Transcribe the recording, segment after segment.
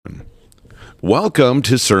Welcome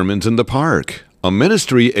to Sermons in the Park, a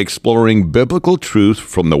ministry exploring biblical truth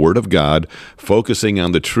from the Word of God, focusing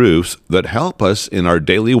on the truths that help us in our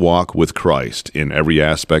daily walk with Christ in every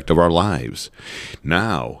aspect of our lives.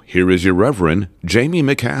 Now, here is your Reverend Jamie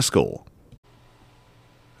McCaskill.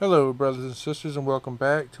 Hello, brothers and sisters, and welcome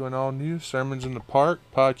back to an all-new Sermons in the Park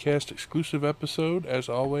podcast exclusive episode. As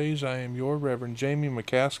always, I am your Reverend Jamie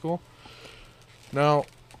McCaskill. Now,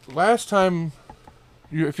 last time,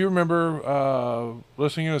 if you remember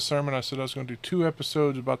listening to the sermon, I said I was going to do 2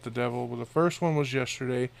 episodes about the devil. Well, the first one was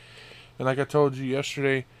yesterday, and like I told you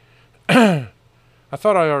yesterday, I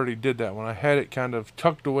thought I already did that one. I had it kind of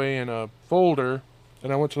tucked away in a folder,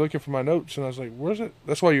 and I went to looking for my notes, and I was like, where's it?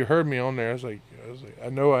 That's why you heard me on there. I was like, I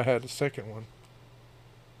know I had a second one.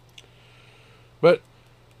 But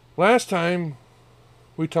last time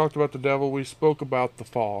we talked about the devil, we spoke about the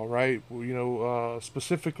fall, right?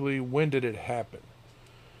 Specifically, when did it happen?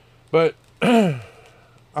 But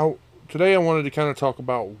today I wanted to kind of talk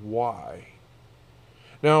about why.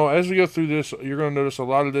 Now, as we go through this, you're going to notice a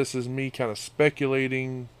lot of this is me kind of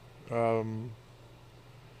speculating, as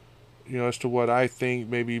to what I think,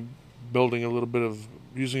 maybe using a little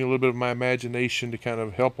bit of my imagination to kind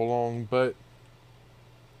of help along. But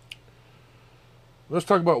let's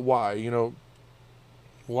talk about why.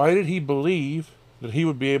 Why did he believe that he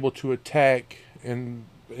would be able to attack and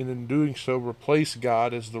in doing so replace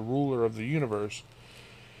God as the ruler of the universe?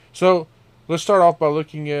 So let's start off by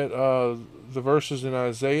looking at the verses in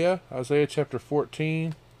Isaiah chapter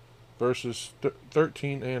 14, verses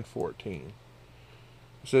 13 and 14.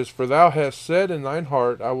 It says, "For thou hast said in thine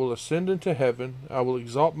heart, I will ascend into heaven, I will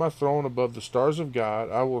exalt my throne above the stars of God,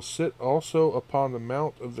 I will sit also upon the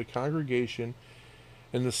mount of the congregation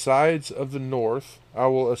in the sides of the north, I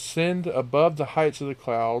will ascend above the heights of the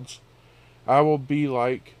clouds, I will be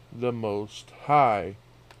like the Most High."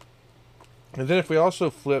 And then if we also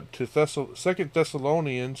flip to 2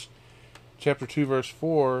 Thessalonians chapter 2 verse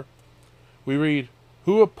 4, we read,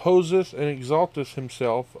 "Who opposeth and exalteth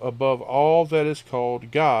himself above all that is called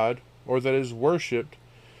God, or that is worshipped,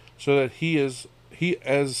 so that he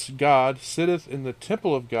as God sitteth in the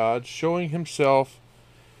temple of God, showing himself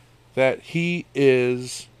that he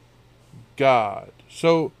is God."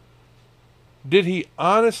 So, did he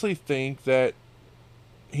honestly think that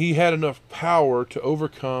he had enough power to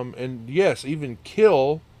overcome and, yes, even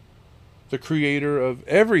kill the creator of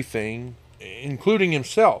everything, including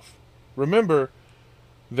himself? Remember,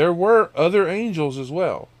 there were other angels as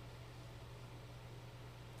well.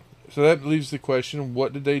 So that leaves the question,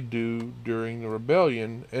 what did they do during the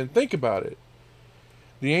rebellion? And think about it.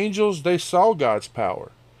 The angels, they saw God's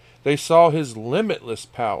power. They saw his limitless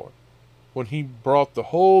power when he brought the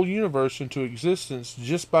whole universe into existence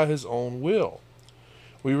just by his own will.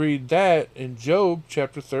 We read that in Job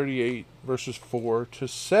chapter 38, verses 4 to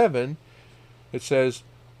 7. It says,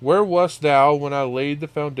 "Where wast thou when I laid the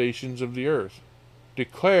foundations of the earth?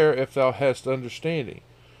 Declare if thou hast understanding.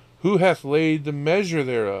 Who hath laid the measure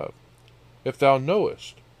thereof, if thou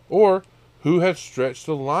knowest? Or who hath stretched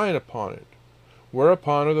the line upon it?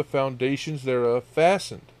 Whereupon are the foundations thereof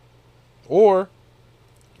fastened? Or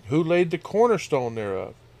who laid the cornerstone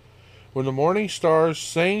thereof? When the morning stars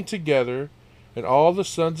sang together, and all the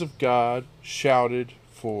sons of God shouted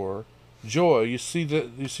for joy." You see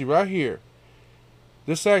right here,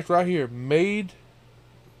 this act right here made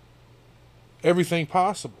everything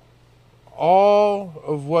possible. All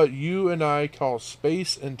of what you and I call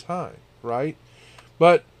space and time, right?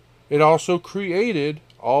 But it also created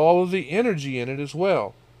all of the energy in it as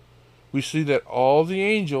well. We see that all the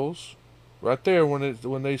angels, right there,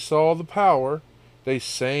 when they saw the power, they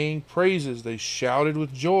sang praises, they shouted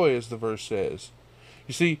with joy, as the verse says.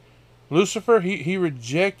 You see, Lucifer, he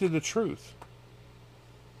rejected the truth.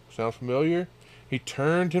 Sound familiar? He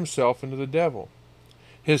turned himself into the devil.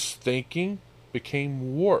 His thinking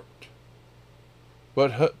became warped.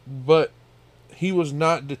 But he was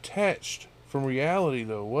not detached from reality,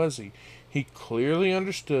 though, was he? He clearly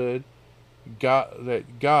understood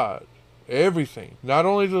God, everything, not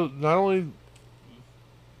only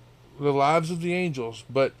the lives of the angels,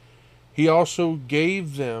 but he also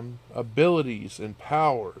gave them abilities and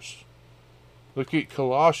powers. Look at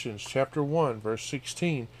Colossians chapter 1, verse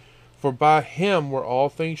 16. "For by him were all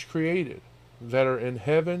things created, that are in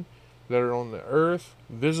heaven, that are on the earth,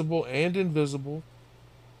 visible and invisible,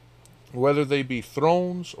 whether they be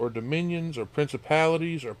thrones or dominions or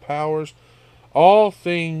principalities or powers, all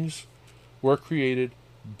things were created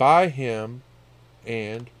by him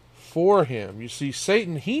and for him." You see,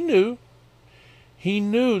 Satan, he knew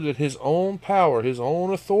that his own power, his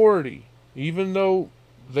own authority, even though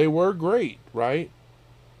they were great, right?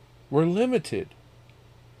 were limited.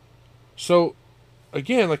 So,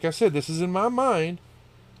 again, like I said, this is in my mind.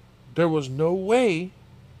 There was no way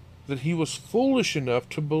that he was foolish enough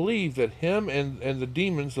to believe that him and the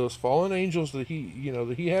demons, those fallen angels that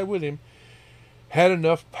he had with him, had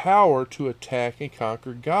enough power to attack and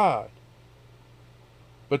conquer God.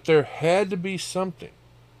 But there had to be something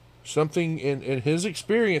in his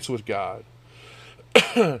experience with God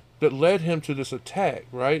that led him to this attack,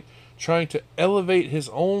 right? Trying to elevate his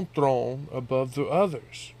own throne above the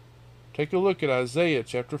others. Take a look at Isaiah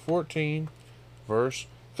chapter 14, verse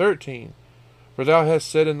 13. For thou hast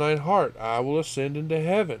said in thine heart, I will ascend into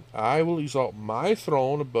heaven. I will exalt my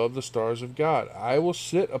throne above the stars of God. I will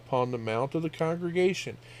sit upon the mount of the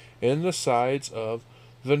congregation in the sides of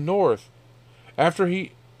the north. After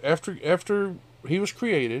he was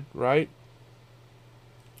created, right?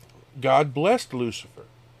 God blessed Lucifer.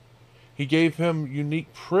 He gave him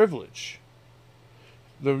unique privilege.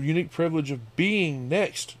 The unique privilege of being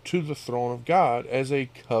next to the throne of God as a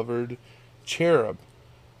covered cherub.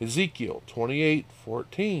 Ezekiel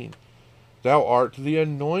 28:14. Thou art the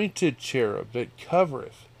anointed cherub that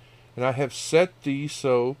covereth, and I have set thee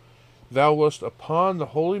so thou wast upon the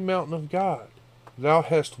holy mountain of God. Thou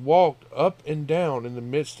hast walked up and down in the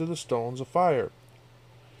midst of the stones of fire.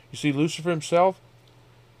 You see, Lucifer himself,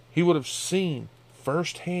 he would have seen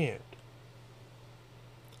firsthand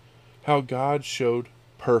how God showed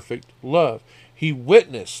perfect love. He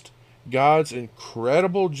witnessed God's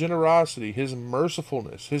incredible generosity, his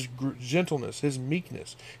mercifulness, his gentleness, his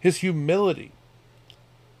meekness, his humility.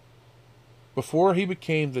 Before he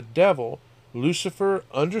became the devil, Lucifer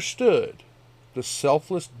understood the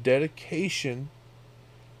selfless dedication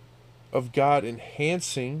of God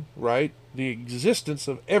enhancing, right, the existence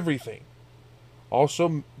of everything.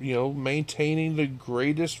 Also, maintaining the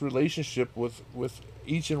greatest relationship with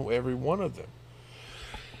each and every one of them.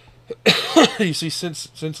 You see,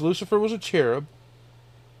 since Lucifer was a cherub,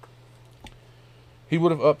 he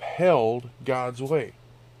would have upheld God's way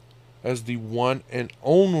as the one and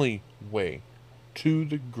only way to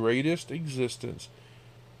the greatest existence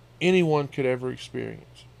anyone could ever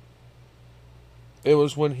experience. It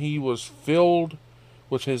was when he was filled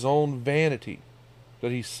with his own vanity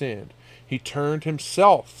that he sinned. He turned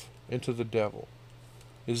himself into the devil.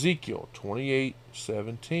 Ezekiel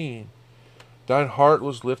 28:17. Thine heart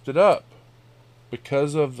was lifted up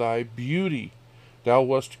because of thy beauty.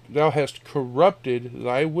 Thou hast corrupted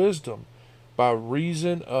thy wisdom by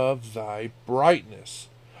reason of thy brightness.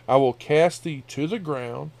 I will cast thee to the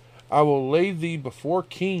ground. I will lay thee before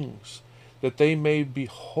kings, that they may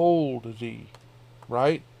behold thee.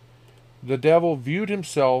 Right? The devil viewed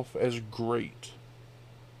himself as great.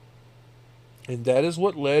 And that is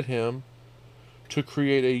what led him to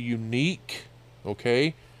create a unique,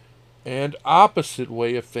 and opposite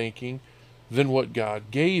way of thinking than what God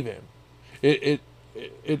gave him. It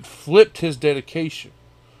flipped his dedication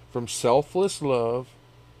from selfless love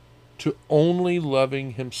to only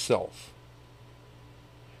loving himself.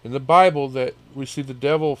 In the Bible, that we see the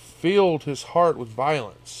devil filled his heart with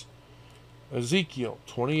violence. Ezekiel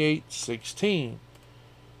 28:16.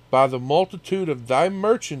 By the multitude of thy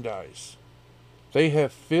merchandise they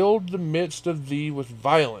have filled the midst of thee with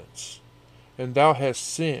violence, and thou hast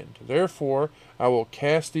sinned. Therefore I will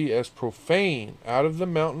cast thee as profane out of the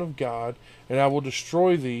mountain of God, and I will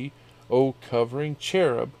destroy thee, O covering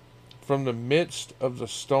cherub, from the midst of the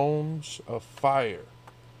stones of fire.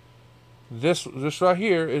 This right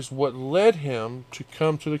here is what led him to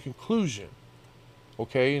come to the conclusion,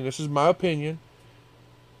 and this is my opinion,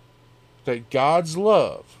 that God's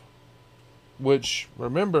love, which,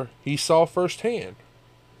 remember, he saw firsthand,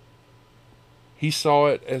 he saw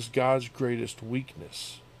it as God's greatest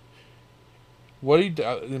weakness.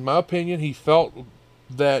 In my opinion, he felt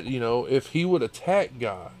that, if he would attack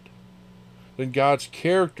God, then God's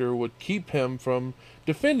character would keep him from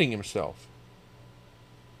defending himself.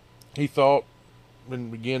 He thought,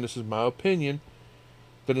 and again, this is my opinion,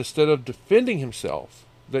 that instead of defending himself,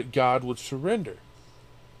 that God would surrender.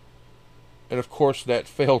 And of course, that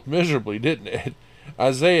failed miserably, didn't it?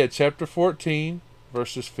 Isaiah chapter 14,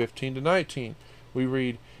 verses 15 to 19. We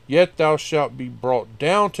read, Yet thou shalt be brought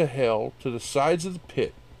down to hell, to the sides of the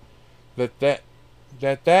pit, they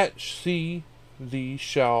that see thee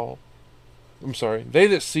shall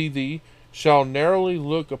narrowly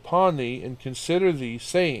look upon thee and consider thee,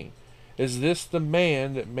 saying, Is this the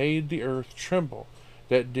man that made the earth tremble,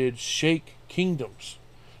 that did shake kingdoms,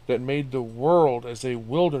 that made the world as a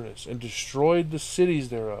wilderness, and destroyed the cities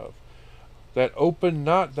thereof, that opened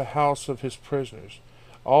not the house of his prisoners?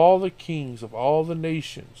 All the kings of all the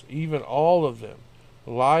nations, even all of them,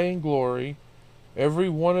 lie in glory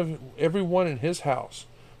everyone in his house,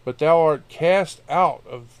 but thou art cast out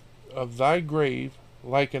of thy grave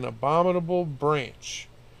like an abominable branch,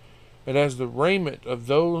 and as the raiment of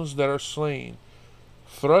those that are slain,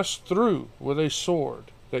 thrust through with a sword,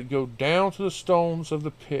 that go down to the stones of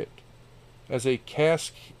the pit, as a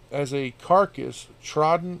carcass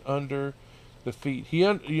trodden under the feet.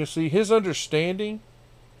 You see, his understanding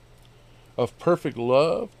of perfect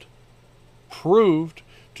love proved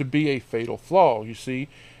to be a fatal flaw. You see,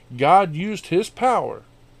 God used his power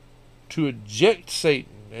to eject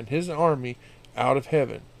Satan and his army out of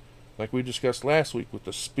heaven, like we discussed last week, with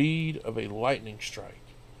the speed of a lightning strike.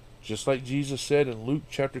 Just like Jesus said in Luke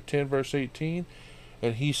chapter 10, verse 18,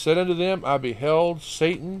 and he said unto them, I beheld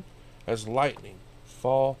Satan as lightning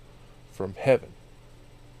fall from heaven.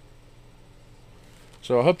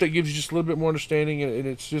 So I hope that gives you just a little bit more understanding, and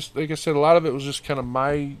it's just, like I said, a lot of it was just kind of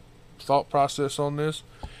my thought process on this.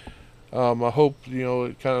 I hope,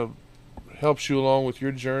 it kind of helps you along with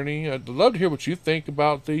your journey. I'd love to hear what you think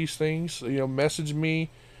about these things. Message me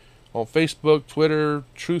on Facebook, Twitter,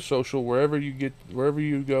 Truth Social, wherever you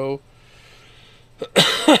go.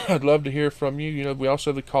 I'd love to hear from you. We also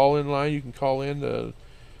have the call-in line. You can call in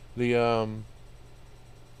the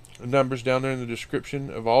numbers down there in the description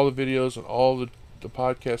of all the videos and all the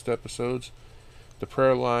podcast episodes. The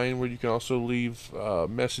prayer line, where you can also leave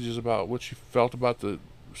messages about what you felt about the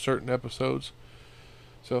certain episodes.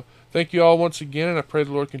 So thank you all once again, and I pray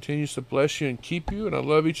the Lord continues to bless you and keep you, and I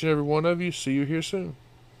love each and every one of you. See you here soon.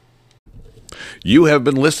 You have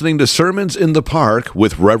been listening to Sermons in the Park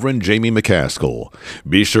with Reverend Jamie McCaskill.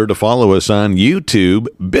 Be sure to follow us on YouTube,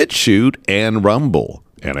 BitChute, and Rumble.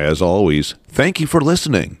 And as always, thank you for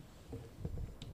listening.